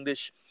speak much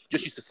English.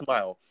 Just used to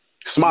smile.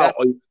 You know, Smile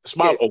or yeah,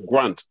 smile or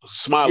grunt.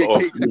 Smile yeah,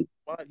 or exactly.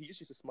 He just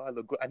used to smile,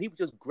 and he was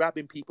just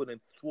grabbing people and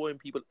throwing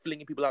people,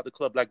 flinging people out the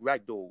club like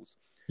rag dolls.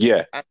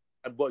 yeah.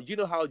 But you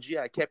know how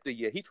GI kept it.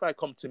 Yeah, he tried to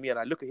come to me, and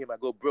I look at him. I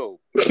go,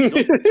 bro,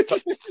 don't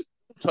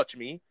touch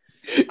me.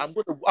 I'm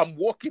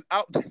walking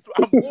out this.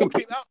 I'm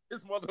walking out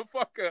this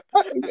motherfucker.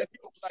 And he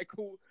was like,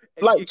 cool.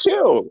 And Like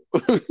chill.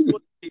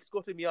 he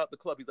escorted me out the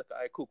club. He's like, all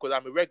right, cool, because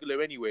I'm a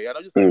regular anyway. And I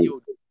was just like, Mm.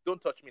 yo, don't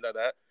touch me like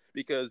that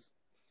because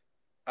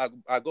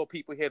I got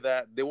people here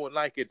that they won't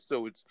like it.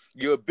 So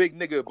you're a big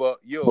nigga, but But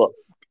yo,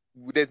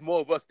 there's more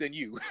of us than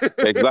you.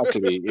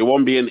 exactly. It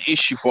won't be an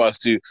issue for us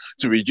to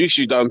reduce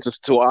you down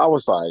to our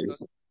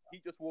size. He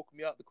just walked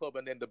me out the club,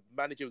 and then the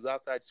manager was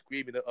outside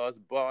screaming at us,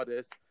 barred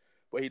us.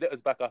 But he let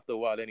us back after a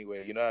while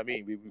anyway. You know what I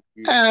mean?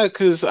 Yeah,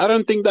 because I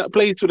don't think that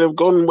place would have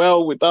gone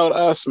well without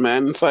us,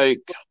 man. It's like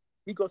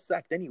He got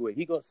sacked anyway.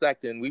 He got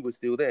sacked, and we were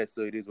still there.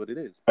 So it is what it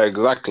is.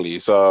 exactly.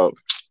 So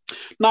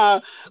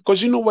nah,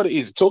 because you know what it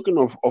is. Talking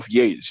of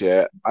Yates,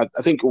 yeah, I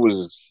think it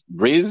was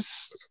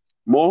Riz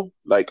more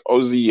like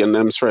Ozzy and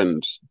them's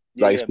friends,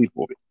 Yeah, like his yeah.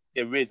 people.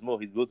 Yeah, Riz more.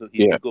 He's both.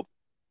 Yeah, He go.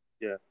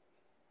 Yeah.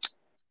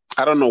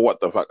 I don't know what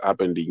the fuck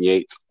happened in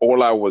Yates.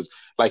 All I was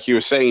like, you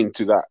were saying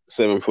to that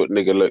 7 foot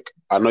nigga, look,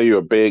 I know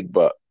you're big,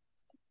 but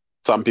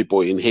some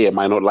people in here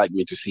might not like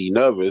me to see you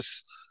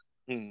nervous.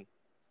 Mm.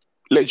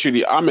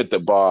 Literally, I'm at the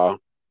bar.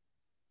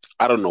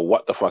 I don't know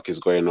what the fuck is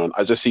going on.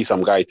 I just see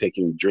some guy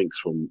taking drinks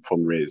from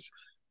Riz.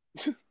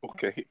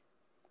 Okay.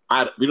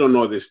 We don't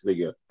know this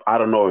nigga. I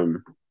don't know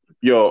him.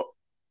 Yo,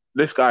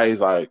 this guy is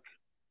like,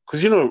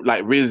 because you know,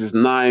 like Riz is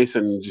nice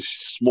and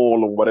just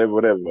small and whatever,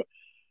 whatever.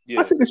 I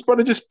Yeah. think this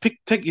brother just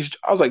take his.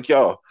 I was like,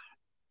 yo,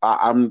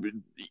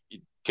 I'm.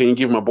 Can you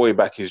give my boy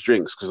back his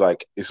drinks? Because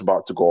like it's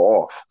about to go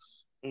off.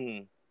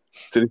 Mm.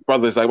 So this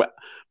brother's like,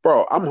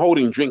 bro, I'm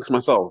holding drinks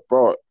myself,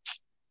 bro.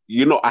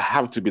 You know, I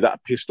have to be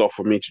that pissed off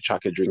for me to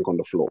chuck a drink on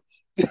the floor.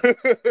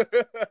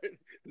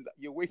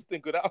 You're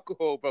wasting good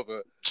alcohol,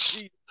 brother.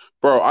 Gee.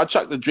 Bro, I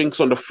chucked the drinks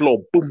on the floor.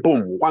 Boom,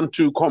 boom.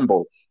 1-2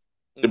 combo.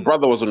 The Mm.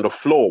 brother was on the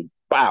floor.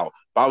 Bow.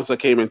 Bouncer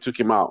came and took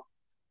him out.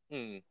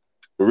 Mm.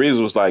 Riz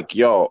was like,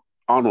 yo,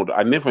 Arnold,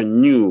 I never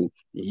knew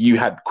you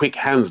had quick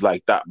hands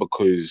like that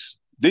because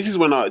this is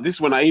when I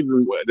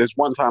even there's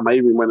one time I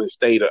even went and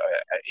stayed at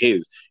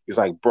his. He's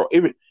like, bro,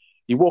 even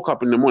he woke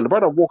up in the morning. The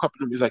brother woke up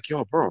and he's like,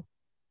 yo, bro,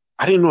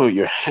 I didn't know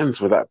your hands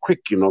were that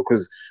quick,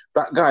 because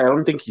that guy, I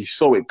don't think he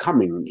saw it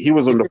coming. He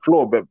was on the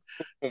floor, but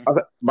I was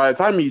like, by the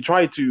time he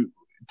tried to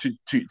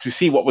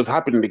see what was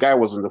happening, the guy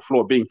was on the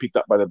floor being picked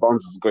up by the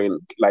bouncers, going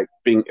like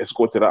being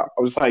escorted out.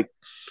 I was like,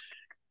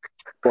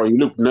 bro, you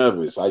look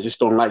nervous. I just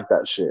don't like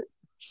that shit.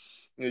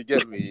 You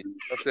get me?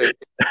 I said,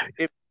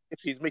 if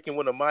he's making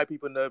one of my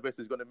people nervous,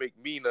 he's gonna make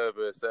me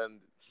nervous, and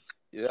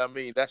you know what I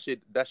mean. That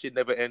shit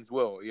never ends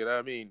well. You know what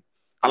I mean?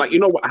 I like, you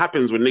know what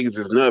happens when niggas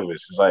is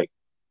nervous? It's like,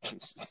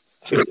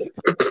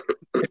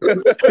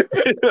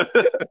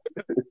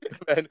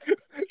 man,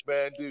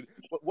 man, dude,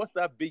 what's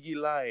that Biggie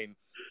line?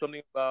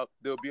 Something about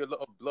there'll be a lot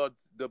of blood.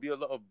 There'll be a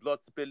lot of blood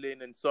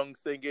spilling and song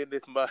singing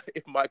if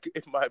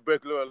my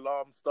burglar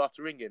alarm starts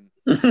ringing.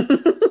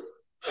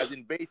 As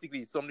in,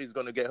 basically, somebody's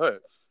gonna get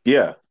hurt.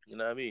 yeah, You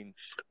know what I mean?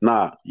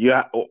 nah,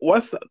 yeah.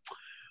 What's that?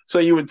 So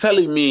you were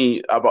telling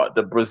me about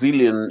the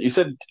Brazilian. You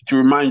said to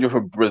remind you of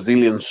a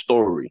Brazilian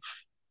story.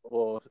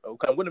 Or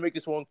okay, I'm gonna make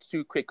this one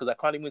too quick because I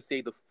can't even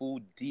say the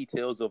full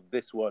details of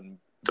this one.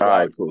 All But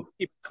right, I'll cool.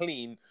 keep it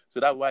clean so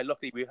that way.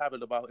 Luckily, we have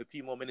about a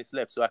few more minutes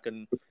left, so I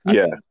can, I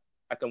Yeah,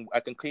 can, I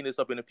can clean this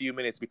up in a few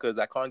minutes because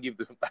I can't give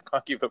the I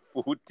can't give the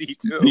full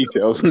details.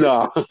 details.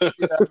 Nah. You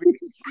know what I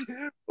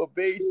mean? But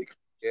basically,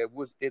 yeah, it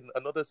was in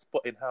another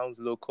spot in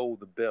Hounslow called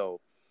the Bell,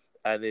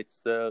 and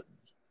it's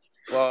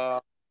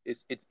bar.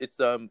 It's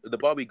the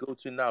bar we go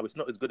to now. It's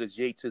not as good as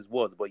Yates's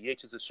was, but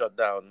Yates's is shut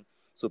down,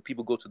 so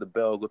people go to the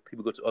Bell.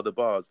 People go to other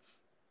bars.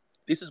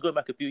 This is going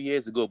back a few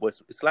years ago, but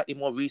it's slightly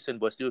more recent,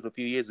 but still a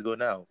few years ago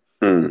now.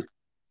 Mm.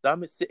 So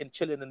I'm sitting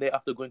chilling in there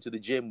after going to the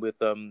gym with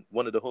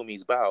one of the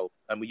homies, Bao,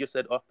 and we just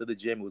said after the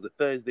gym it was a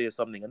Thursday or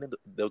something, and then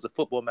there was a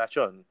football match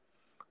on.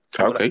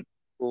 So we're like, Okay.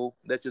 oh,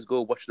 let's just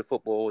go watch the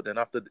football. Then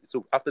after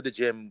the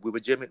gym, we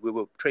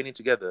were training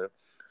together.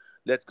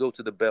 Let's go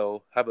to the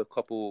Bell, have a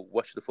couple,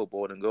 watch the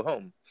football, and go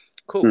home.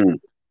 Cool. Mm.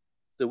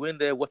 So when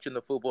they're watching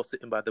the football,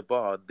 sitting by the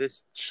bar,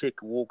 this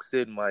chick walks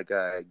in. My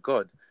guy,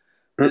 God,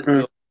 this Mm-mm.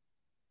 girl,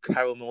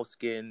 caramel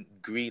skin,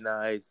 green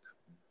eyes,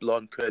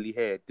 blonde curly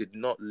hair, did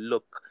not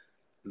look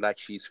like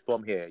she's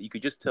from here. You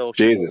could just tell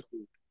Jesus.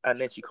 And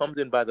then she comes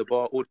in by the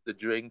bar, orders a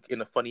drink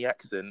in a funny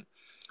accent.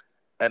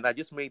 And I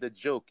just made a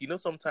joke. You know,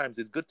 sometimes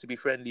it's good to be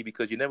friendly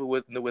because you never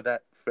know where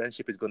that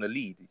friendship is going to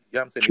lead. You know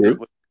what I'm saying? It True.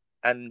 goes,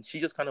 and she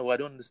just kind of, well, I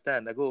don't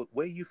understand. I go,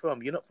 where are you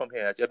from? You're not from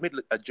here. I made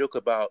a joke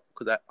about,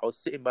 because I was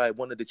sitting by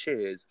one of the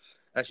chairs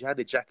and she had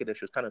a jacket that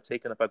she was kind of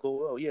taking up. I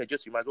go, oh, yeah,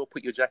 just you might as well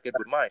put your jacket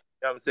with mine.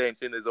 You know what I'm saying?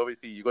 Seeing as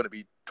obviously you're going to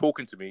be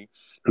talking to me,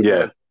 you might Yeah.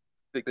 as well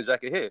take the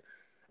jacket here.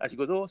 And she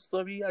goes, oh,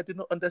 sorry, I did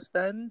not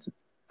understand.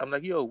 I'm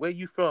like, yo, where are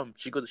you from?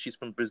 She goes, she's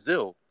from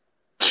Brazil.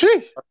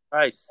 Gee.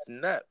 I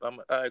snap. I'm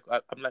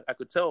like, I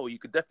could tell you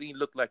could definitely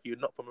look like you're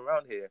not from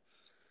around here.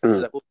 She's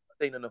Mm. like, oh, I'm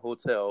staying in a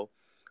hotel.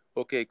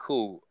 Okay,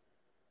 cool.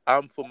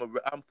 I'm from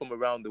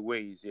around the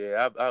ways.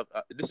 Yeah,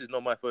 this is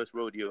not my first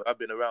rodeo. I've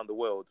been around the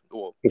world.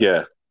 Or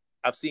Yeah.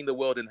 I've seen the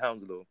world in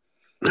Hounslow.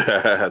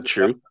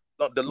 True.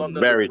 The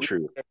London. Very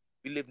true.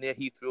 We live near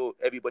Heathrow.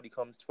 Everybody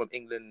comes from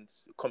England.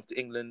 Comes to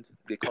England.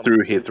 They come.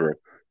 Through Heathrow.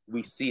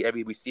 We see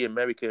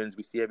Americans.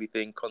 We see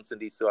everything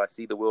constantly. So I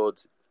see the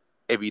world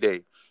every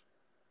day.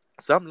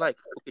 So I'm like,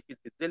 okay, she's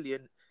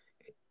Brazilian,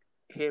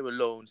 here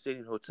alone, staying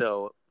in a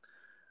hotel.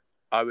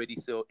 I already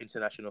saw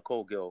international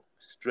call girl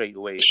straight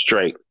away.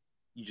 Straight.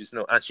 You just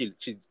know, and she's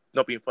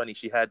not being funny.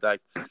 She had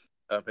like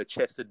her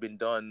chest had been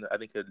done. I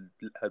think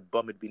her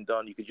bum had been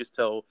done. You could just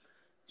tell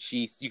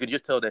you could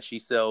just tell that she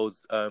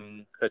sells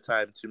her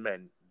time to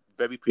men.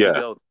 Very pretty Yeah.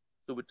 girl.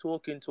 So we're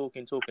talking, and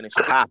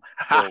she gets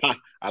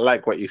I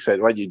like what you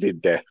said, what you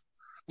did there.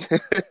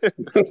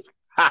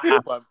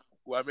 well,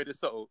 I made it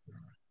subtle.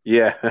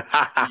 Yeah.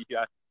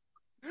 Yeah,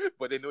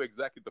 but they know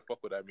exactly the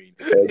fuck what I mean.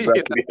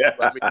 Exactly.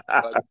 I made it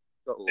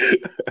subtle.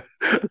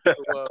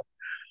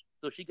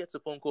 So she gets a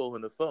phone call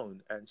on the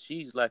phone, and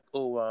she's like,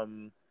 "Oh,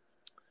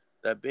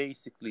 that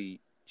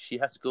basically she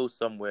has to go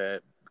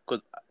somewhere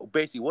because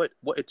basically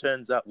what it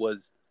turns out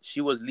was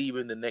she was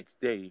leaving the next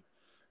day.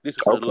 This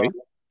was her Okay. last.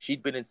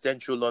 She'd been in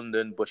central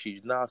London, but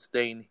she's now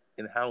staying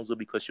in Hounslow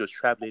because she was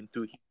traveling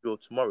through Heathrow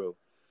tomorrow.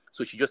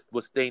 So she just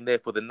was staying there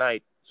for the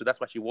night. So that's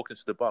why she walked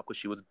into the bar because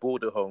she was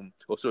bored at home,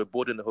 or sorry,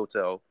 bored in the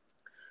hotel.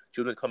 She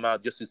wouldn't come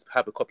out just to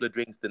have a couple of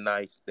drinks the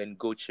night, then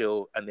go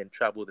chill, and then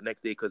travel the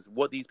next day. Because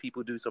what these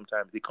people do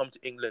sometimes, they come to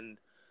England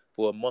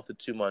for a month or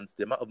 2 months.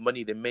 The amount of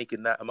money they make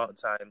in that amount of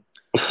time.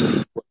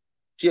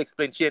 She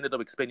explained. She ended up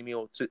explaining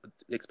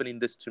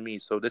this to me.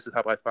 So this is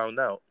how I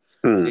found out.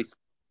 Hmm. They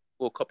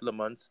for a couple of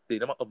months, the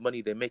amount of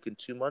money they make in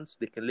 2 months,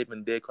 they can live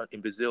in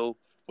Brazil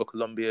or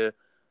Colombia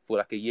for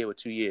like a year or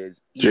 2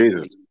 years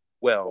easily. Jesus.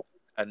 Well,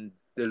 and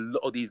a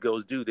lot of these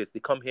girls do this. They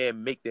come here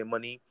and make their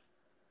money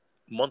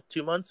month,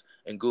 2 months,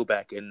 and go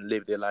back and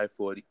live their life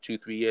for 2,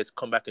 3 years,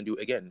 come back and do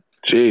it again.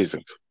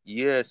 Jesus.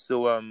 Yeah,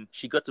 so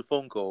she got a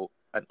phone call,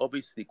 and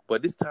obviously,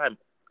 but this time,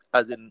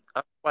 as in,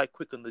 I'm quite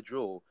quick on the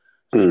draw.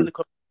 So Hmm. even the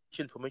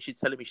conversation for me, she's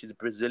telling me she's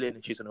Brazilian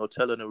and she's in a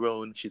hotel on her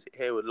own, she's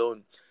here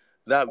alone.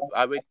 That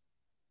I read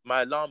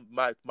my alarm,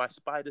 my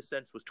spider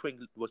sense was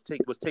tingling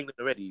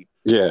already.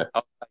 Yeah. I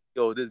was like,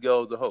 yo, this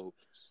girl's a hoe.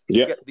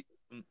 Yeah.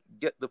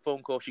 Get the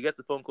phone call. She gets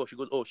the phone call. She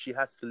goes, oh, she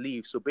has to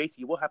leave. So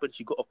basically, what happened?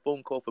 She got a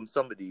phone call from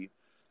somebody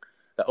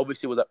that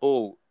obviously was like,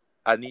 oh,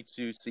 I need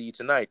to see you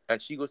tonight.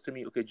 And she goes to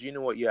me, okay, do you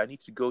know what? Yeah, I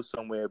need to go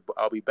somewhere, but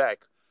I'll be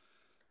back.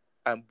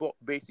 And what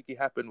basically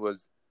happened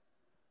was,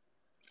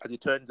 as it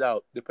turns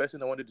out, the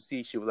person I wanted to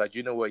see, she was like, do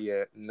you know what?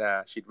 Yeah,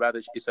 nah, she'd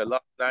rather, it's her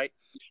last night.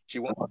 She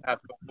wants to have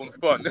her own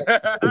fun.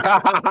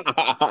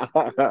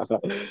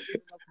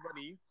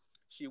 Money.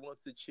 She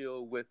wants to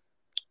chill with,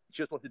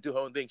 she just wants to do her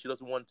own thing. She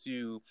doesn't want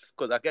to,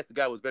 because I guess the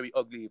guy was very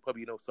ugly.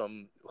 Probably,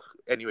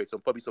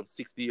 probably some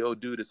 60-year-old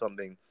dude or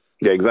something.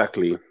 Yeah,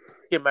 exactly.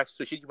 Came back,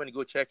 so she just went to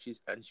go check.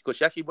 Because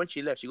she actually, when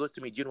she left, she goes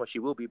to me, do you know what? She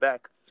will be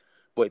back,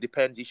 but it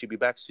depends if she'll be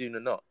back soon or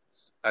not.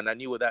 And I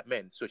knew what that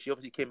meant. So she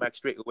obviously came back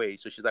straight away.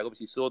 So she's like,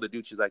 obviously saw the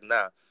dude. She's like,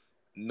 nah,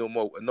 no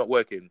more, not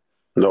working.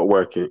 Not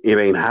working. It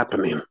ain't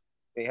happening.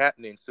 Ain't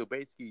happening. So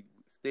basically,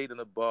 stayed in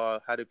a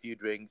bar, had a few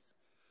drinks.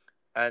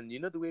 And you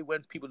know the way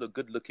when people are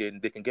good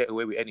looking, they can get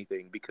away with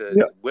anything. Because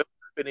Yeah. when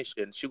we finished,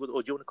 and she goes,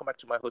 oh, do you want to come back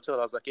to my hotel?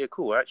 I was like, yeah,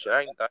 cool. Actually,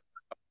 I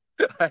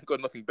ain't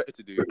got nothing better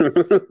to do.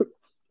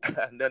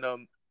 And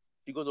then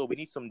she goes, oh, we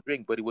need some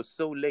drink, but it was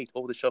so late,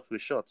 all the shops were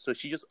shut. So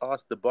she just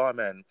asked the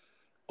barman,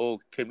 oh,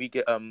 can we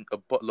get a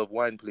bottle of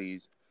wine,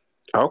 please?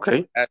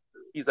 Okay. And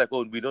he's like,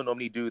 oh, we don't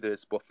normally do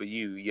this, but for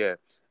you, yeah.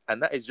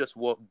 And that is just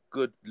what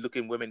good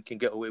looking women can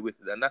get away with.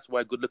 And that's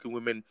why good looking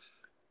women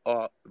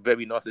are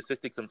very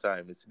narcissistic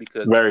sometimes,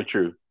 because Very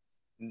true.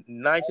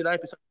 99%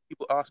 of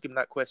people ask him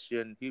that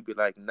question, he'd be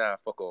like, nah,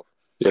 fuck off.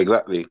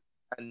 Exactly.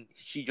 And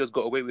she just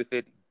got away with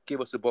it,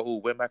 gave us a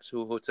bottle, went back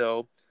to a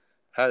hotel,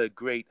 had a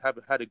great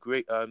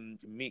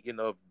meeting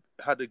of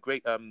had a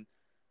great Time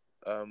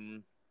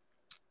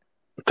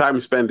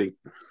spending.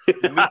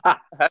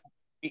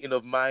 meeting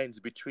of minds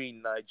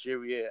between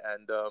Nigeria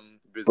and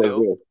Brazil.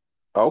 Brazil.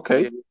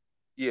 Okay.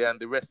 Yeah, and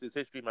the rest is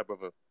history, my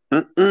brother.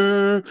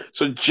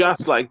 So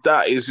just like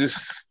that, is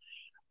just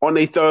on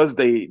a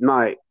Thursday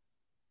night.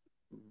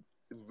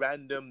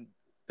 Random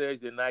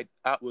Thursday night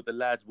out with the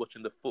lads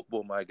watching the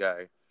football, my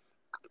guy.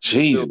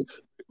 Jesus.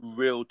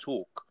 Real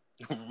talk.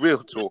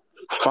 Real talk.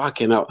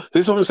 Fucking hell.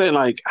 This is what I'm saying.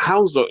 Like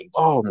Hounslow,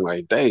 oh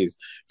my days.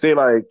 Say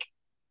like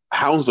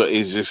Hounslow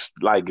is just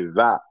like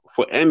that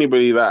for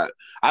anybody that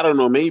I don't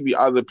know. Maybe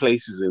other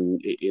places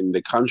in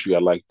the country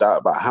are like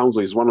that, but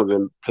Hounslow is one of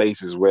them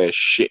places where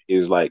shit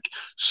is like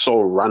so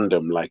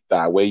random like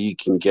that, where you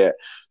can get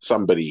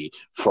somebody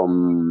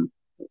from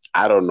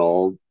I don't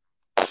know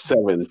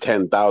 7,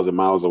 10,000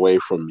 miles away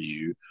from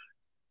you.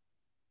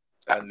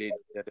 And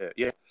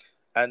yeah.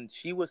 And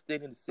she was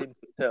staying in the same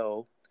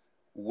hotel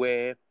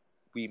where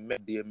we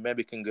met the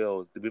American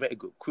girls. We met a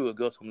crew of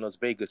girls from Las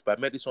Vegas, but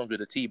I met this one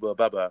with a Tiba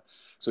Baba.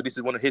 So this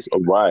is one of his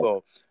stories as Right.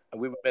 well.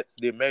 And we met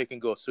the American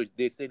girls. So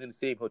they stayed in the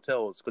same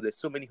hotels because there's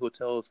so many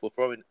hotels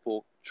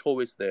for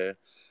tourists there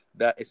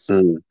that as soon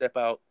as Mm, you step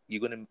out,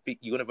 you're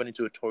gonna run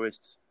into a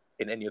tourist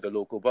in any of the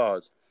local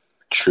bars.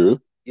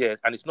 true. Yeah,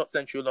 and it's not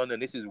central London.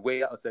 This is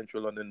way out of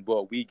central London,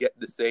 but we get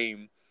the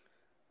same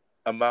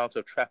amount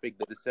of traffic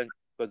that the central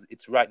because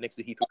it's right next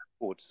to Heathrow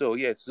Airport. So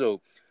yeah,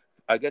 so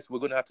I guess we're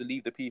gonna have to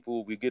leave the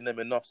people. We're giving them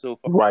enough so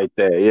far. Right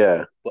there.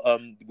 Yeah. But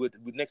with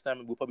next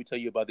time we'll probably tell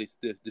you about the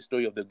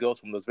story of the girls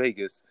from Las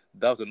Vegas.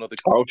 That was another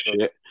Oh story.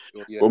 shit.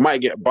 So, yeah, We might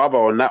get Baba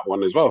on that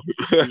one as well.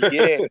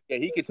 yeah,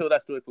 he can tell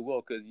that story for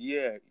well because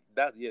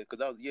because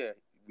that was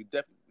we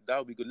definitely that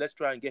would be good. Let's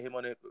try and get him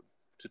on it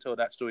to tell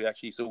that story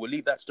actually. So we'll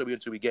leave that story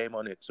until we get him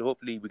on it. So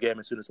hopefully we get him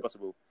as soon as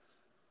possible.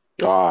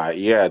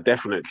 Yeah,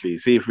 definitely.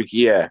 See if we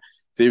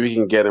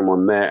can get him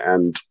on there.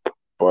 And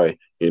boy,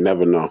 you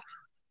never know.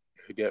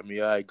 You get me?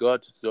 All right,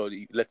 God. So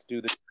let's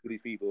do this for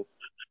these people.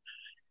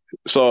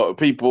 So,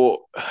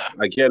 people,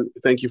 again,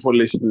 thank you for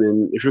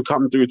listening. If you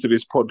come through to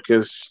this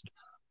podcast,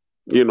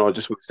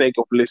 just for the sake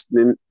of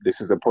listening,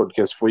 this is a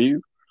podcast for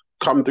you.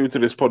 Come through to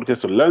this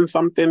podcast to learn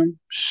something,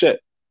 shit,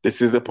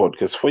 this is the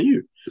podcast for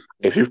you.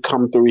 If you've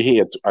come through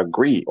here to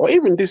agree or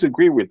even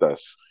disagree with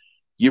us,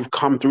 you've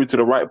come through to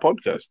the right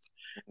podcast.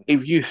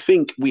 If you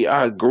think we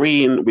are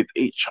agreeing with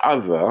each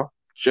other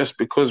just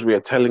because we are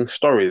telling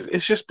stories,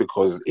 it's just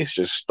because it's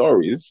just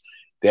stories.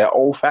 They're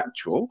all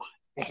factual.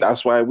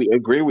 That's why we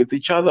agree with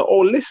each other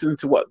or listen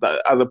to what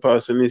the other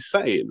person is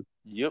saying.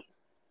 Yep,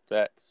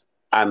 facts.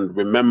 And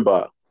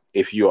remember,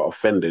 if you're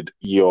offended,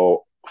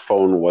 your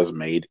phone was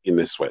made in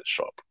a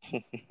sweatshop.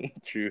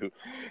 True.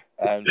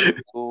 And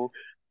people,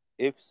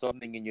 if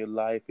something in your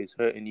life is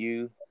hurting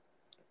you,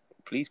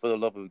 please, for the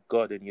love of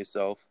God and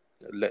yourself,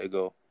 let it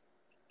go.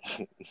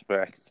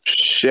 Facts.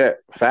 Shit,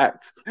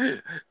 facts.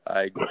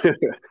 I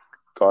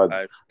God.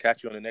 I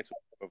catch you on the next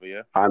one, brother.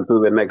 Yeah.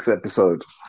 Until the next episode.